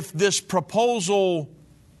 If this proposal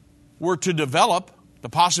were to develop, the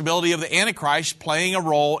possibility of the Antichrist playing a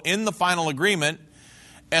role in the final agreement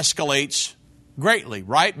escalates greatly,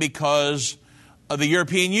 right? Because of the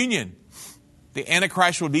European Union. The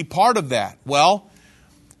Antichrist would be part of that. Well,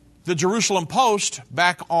 the Jerusalem Post,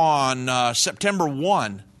 back on September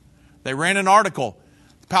 1, they ran an article.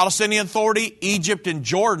 The Palestinian Authority, Egypt, and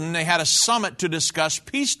Jordan, they had a summit to discuss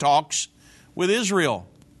peace talks with Israel.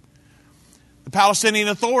 The Palestinian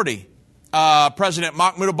Authority, President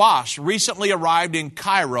Mahmoud Abbas, recently arrived in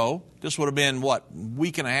Cairo. This would have been,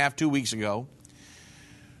 week and a half, 2 weeks ago,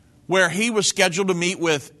 where he was scheduled to meet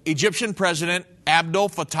with Egyptian President Abdel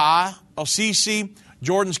Fattah al-Sisi,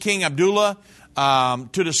 Jordan's King Abdullah,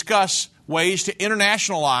 to discuss ways to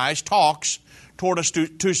internationalize talks toward a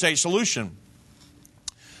two-state solution.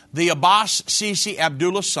 The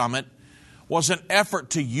Abbas-Sisi-Abdullah summit was an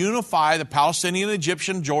effort to unify the Palestinian,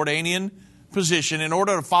 Egyptian, Jordanian position in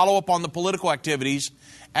order to follow up on the political activities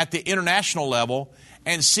at the international level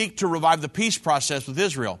and seek to revive the peace process with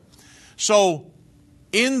Israel. So,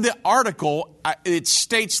 in the article, it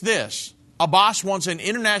states this: Abbas wants an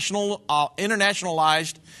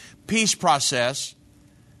internationalized peace process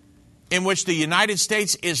in which the United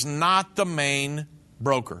States is not the main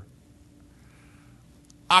broker.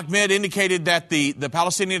 Ahmed indicated that the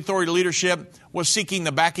Palestinian Authority leadership was seeking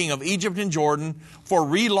the backing of Egypt and Jordan for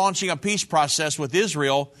relaunching a peace process with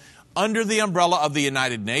Israel under the umbrella of the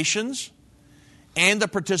United Nations and the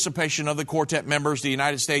participation of the quartet members, the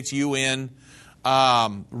United States, UN,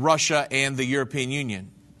 Russia, and the European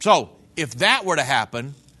Union. So, if that were to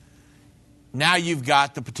happen, now you've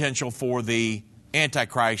got the potential for the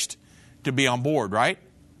Antichrist to be on board, right?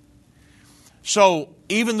 So,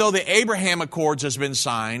 even though the Abraham Accords has been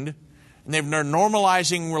signed, and they're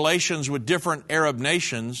normalizing relations with different Arab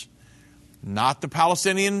nations, not the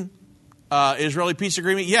Palestinian-Israeli peace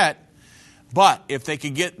agreement yet, but if they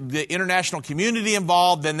could get the international community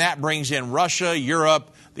involved, then that brings in Russia,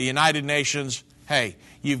 Europe, the United Nations. Hey,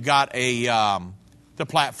 you've got the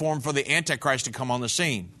platform for the Antichrist to come on the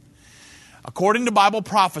scene. According to Bible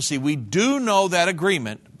prophecy, we do know that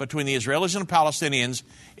agreement between the Israelis and the Palestinians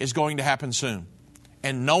is going to happen soon.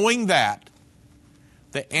 And knowing that,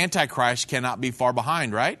 the Antichrist cannot be far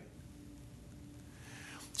behind, right?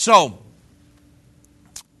 So,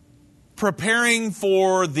 preparing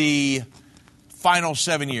for the final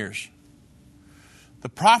 7 years. The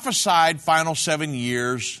prophesied final 7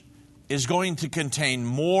 years is going to contain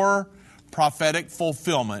more prophetic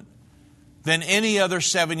fulfillment than any other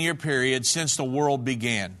 7-year period since the world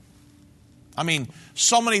began. I mean,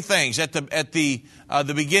 so many things. At the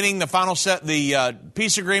beginning, the final set, the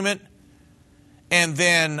peace agreement, and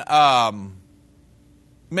then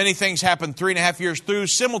many things happened 3.5 years through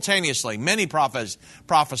simultaneously. Many prophecies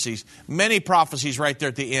right there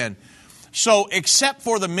at the end. So, except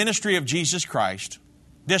for the ministry of Jesus Christ,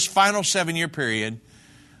 this final 7-year period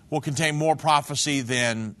will contain more prophecy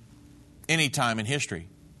than any time in history.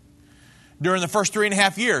 During the first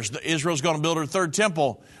 3.5 years, Israel's going to build her third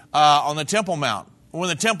temple on the Temple Mount. When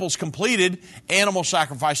the temple's completed, animal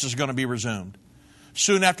sacrifices are going to be resumed.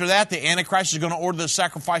 Soon after that, the Antichrist is going to order the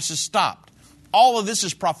sacrifices stopped. All of this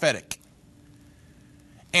is prophetic.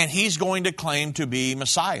 And he's going to claim to be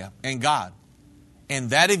Messiah and God. And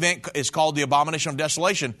that event is called the Abomination of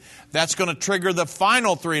Desolation. That's going to trigger the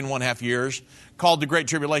final 3.5 years called the Great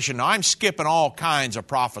Tribulation. Now, I'm skipping all kinds of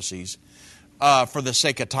prophecies. for the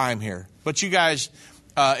sake of time here. But you guys,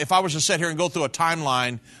 if I was to sit here and go through a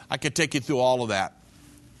timeline, I could take you through all of that.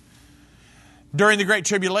 During the Great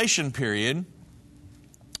Tribulation period,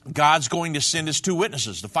 God's going to send His two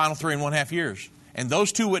witnesses, the final 3.5 years. And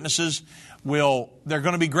those two witnesses they're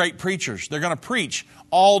going to be great preachers. They're going to preach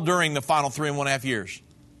all during the final 3.5 years.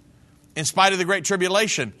 In spite of the Great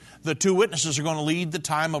Tribulation, the two witnesses are going to lead the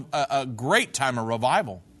time of a great time of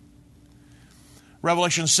revival.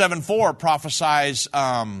 Revelation 7:4 prophesies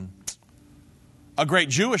a great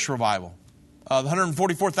Jewish revival. The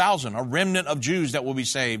 144,000, a remnant of Jews that will be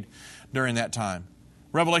saved during that time.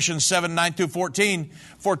 Revelation 7:9-14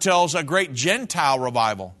 foretells a great Gentile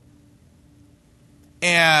revival.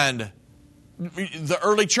 And the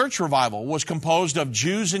early church revival was composed of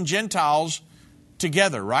Jews and Gentiles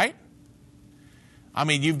together, right? I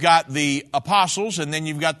mean, you've got the apostles, and then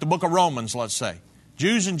you've got the book of Romans, let's say.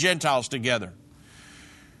 Jews and Gentiles together.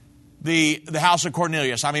 The house of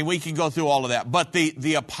Cornelius. I mean, we can go through all of that. But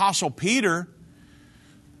the apostle Peter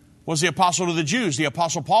was the apostle to the Jews. The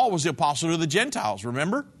apostle Paul was the apostle to the Gentiles,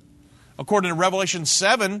 remember? According to Revelation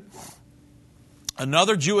 7,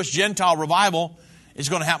 another Jewish-Gentile revival is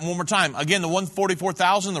going to happen one more time. Again, the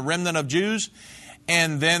 144,000, the remnant of Jews.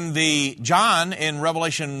 And then John in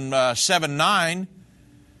Revelation 7:9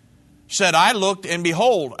 said, I looked, and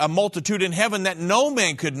behold, a multitude in heaven that no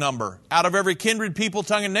man could number, out of every kindred, people,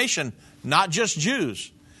 tongue, and nation, not just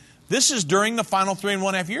Jews. This is during the final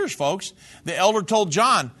 3.5 years, folks. The elder told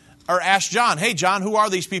John, or asked John, hey, John, who are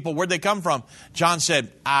these people? Where'd they come from? John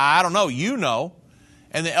said, I don't know, you know.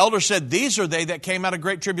 And the elder said, these are they that came out of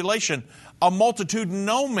great tribulation, a multitude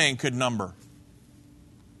no man could number.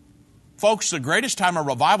 Folks, the greatest time of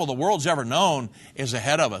revival the world's ever known is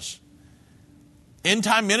ahead of us. End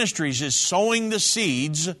Time Ministries is sowing the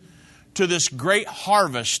seeds to this great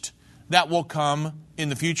harvest that will come in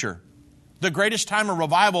the future. The greatest time of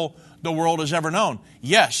revival the world has ever known.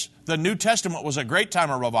 Yes, the New Testament was a great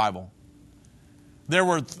time of revival. There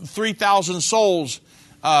were 3,000 souls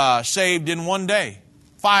saved in one day,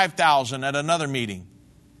 5,000 at another meeting.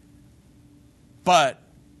 But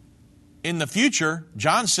in the future,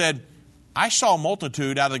 John said, I saw a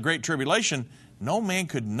multitude out of the Great Tribulation no man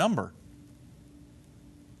could number.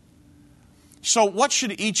 So what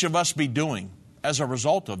should each of us be doing as a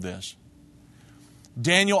result of this?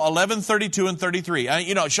 Daniel 11:32 and 33.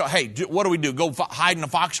 Hey, what do we do? Go hide in a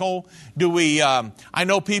foxhole? Do we? I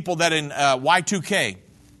know people that in Y2K,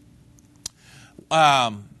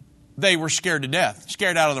 they were scared to death,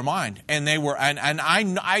 scared out of their mind, and they were. And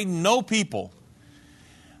I know people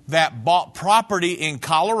that bought property in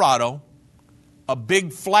Colorado, a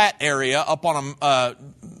big flat area up on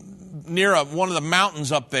near one of the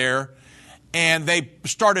mountains up there. And they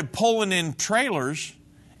started pulling in trailers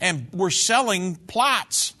and were selling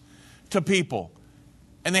plots to people.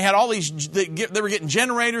 And they had all these, they were getting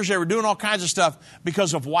generators, they were doing all kinds of stuff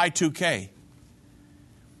because of Y2K.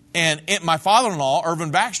 And my father-in-law,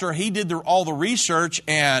 Irvin Baxter, he did all the research,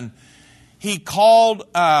 and he called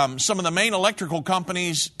some of the main electrical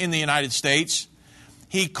companies in the United States.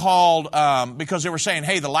 He called because they were saying,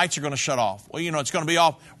 hey, the lights are going to shut off. Well, it's going to be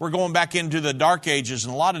off. We're going back into the dark ages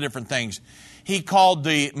and a lot of different things. He called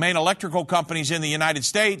the main electrical companies in the United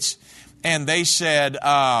States, and they said,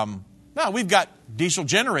 no, we've got diesel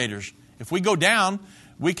generators. If we go down,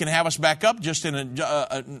 we can have us back up just in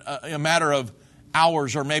a matter of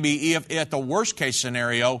hours, or maybe at the worst case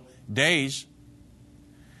scenario, days.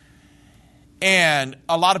 And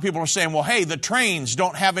a lot of people are saying, well, hey, the trains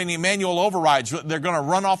don't have any manual overrides. They're going to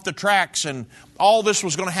run off the tracks. And all this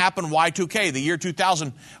was going to happen Y2K, the year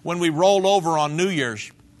 2000, when we rolled over on New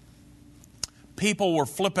Year's. People were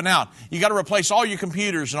flipping out. You got to replace all your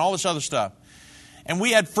computers and all this other stuff. And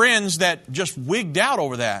we had friends that just wigged out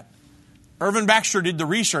over that. Irvin Baxter did the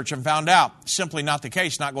research and found out simply not the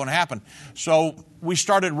case, not going to happen. So we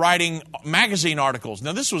started writing magazine articles.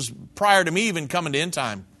 Now, this was prior to me even coming to End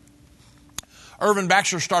Time. Irvin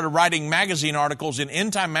Baxter started writing magazine articles in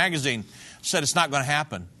End Time magazine, said it's not going to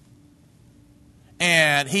happen.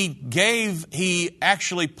 And he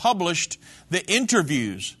actually published the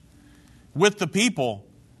interviews with the people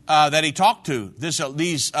that he talked to,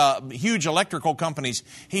 these huge electrical companies.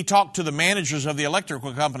 He talked to the managers of the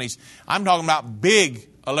electrical companies. I'm talking about big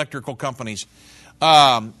electrical companies.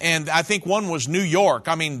 And I think one was New York.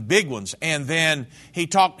 I mean, big ones. And then he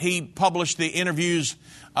published the interviews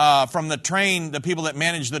from the people that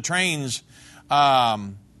manage the trains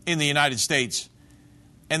in the United States.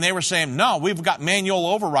 And they were saying, no, we've got manual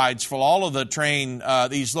overrides for all of the train,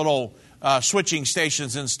 these little switching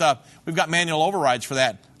stations and stuff. We've got manual overrides for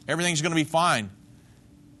that. Everything's going to be fine.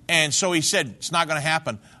 And so he said, it's not going to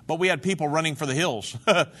happen. But we had people running for the hills.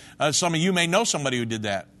 Some of you may know somebody who did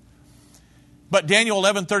that. But Daniel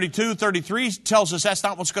 11:32-33 tells us that's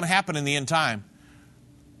not what's going to happen in the end time.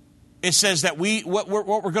 It says that what we're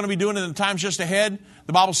going to be doing in the times just ahead,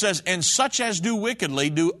 the Bible says, and such as do wickedly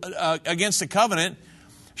do against the covenant,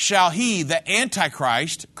 shall he, the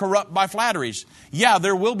Antichrist, corrupt by flatteries. Yeah,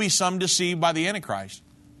 there will be some deceived by the Antichrist.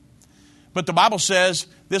 But the Bible says,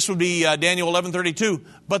 this would be Daniel 11:32,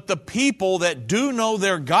 but the people that do know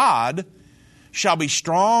their God shall be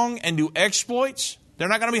strong and do exploits. They're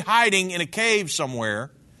not going to be hiding in a cave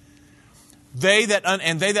somewhere. They that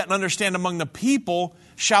understand among the people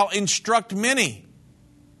shall instruct many.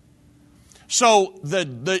 So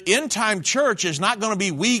the end time church is not going to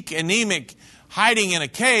be weak, anemic, hiding in a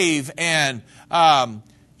cave, and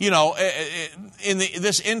in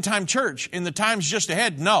this end time church in the times just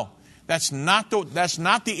ahead. No, that's not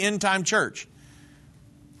the end time church.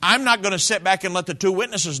 I'm not going to sit back and let the two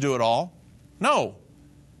witnesses do it all. No.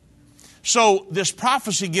 So this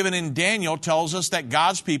prophecy given in Daniel tells us that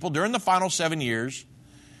God's people during the final 7 years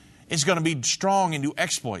is going to be strong and do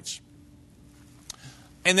exploits.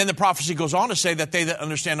 And then the prophecy goes on to say that they that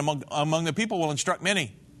understand among the people will instruct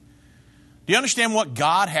many. Do you understand what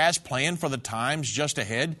God has planned for the times just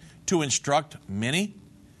ahead to instruct many?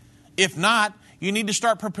 If not, you need to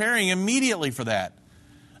start preparing immediately for that.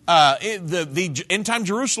 The End Time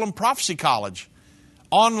Jerusalem Prophecy College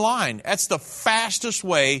online. That's the fastest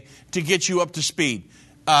way to get you up to speed.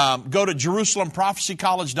 Go to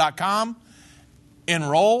JerusalemProphecyCollege.com,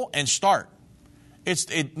 enroll, and start.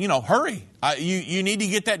 Hurry. You need to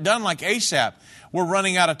get that done like ASAP. We're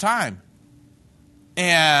running out of time.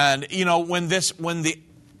 And when the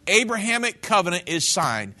Abrahamic covenant is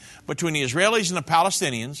signed between the Israelis and the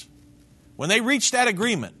Palestinians, when they reach that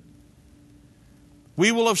agreement,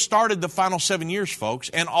 we will have started the final 7 years, folks,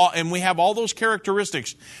 and we have all those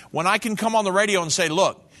characteristics. When I can come on the radio and say,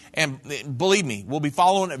 look, and believe me, we'll be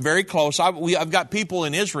following it very close. I've got people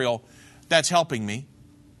in Israel that's helping me.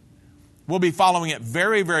 We'll be following it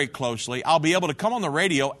very, very closely. I'll be able to come on the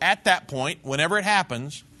radio at that point, whenever it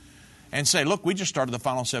happens, and say, look, we just started the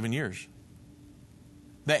final 7 years.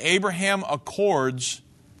 The Abraham Accords,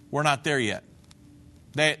 we're not there yet.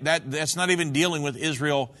 That's not even dealing with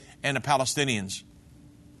Israel and the Palestinians.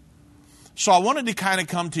 So I wanted to kind of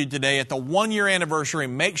come to you today at the 1 year anniversary,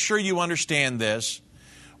 make sure you understand this,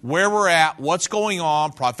 where we're at, what's going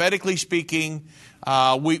on, prophetically speaking.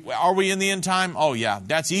 Are we in the end time? Oh yeah,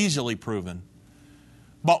 that's easily proven.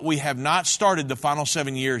 But we have not started the final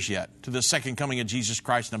 7 years yet to the second coming of Jesus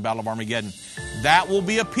Christ in the Battle of Armageddon. That will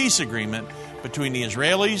be a peace agreement between the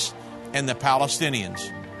Israelis and the Palestinians.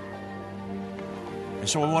 And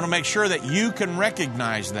so we want to make sure that you can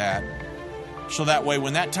recognize that, so that way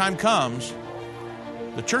when that time comes,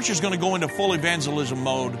 the church is going to go into full evangelism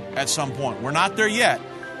mode at some point. We're not there yet,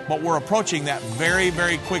 but we're approaching that very,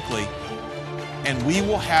 very quickly. And we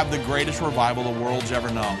will have the greatest revival the world's ever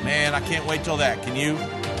known. Man, I can't wait till that. Can you?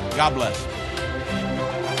 God bless.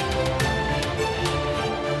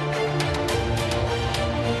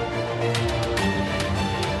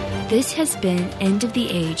 This has been End of the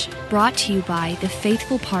Age, brought to you by the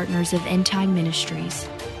faithful partners of End Time Ministries.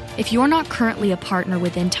 If you're not currently a partner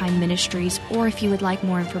with End Time Ministries, or if you would like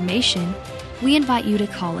more information, we invite you to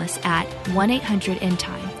call us at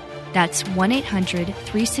 1-800-END-TIME. That's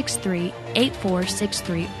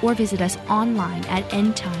 1-800-363-8463, or visit us online at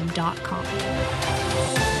endtime.com.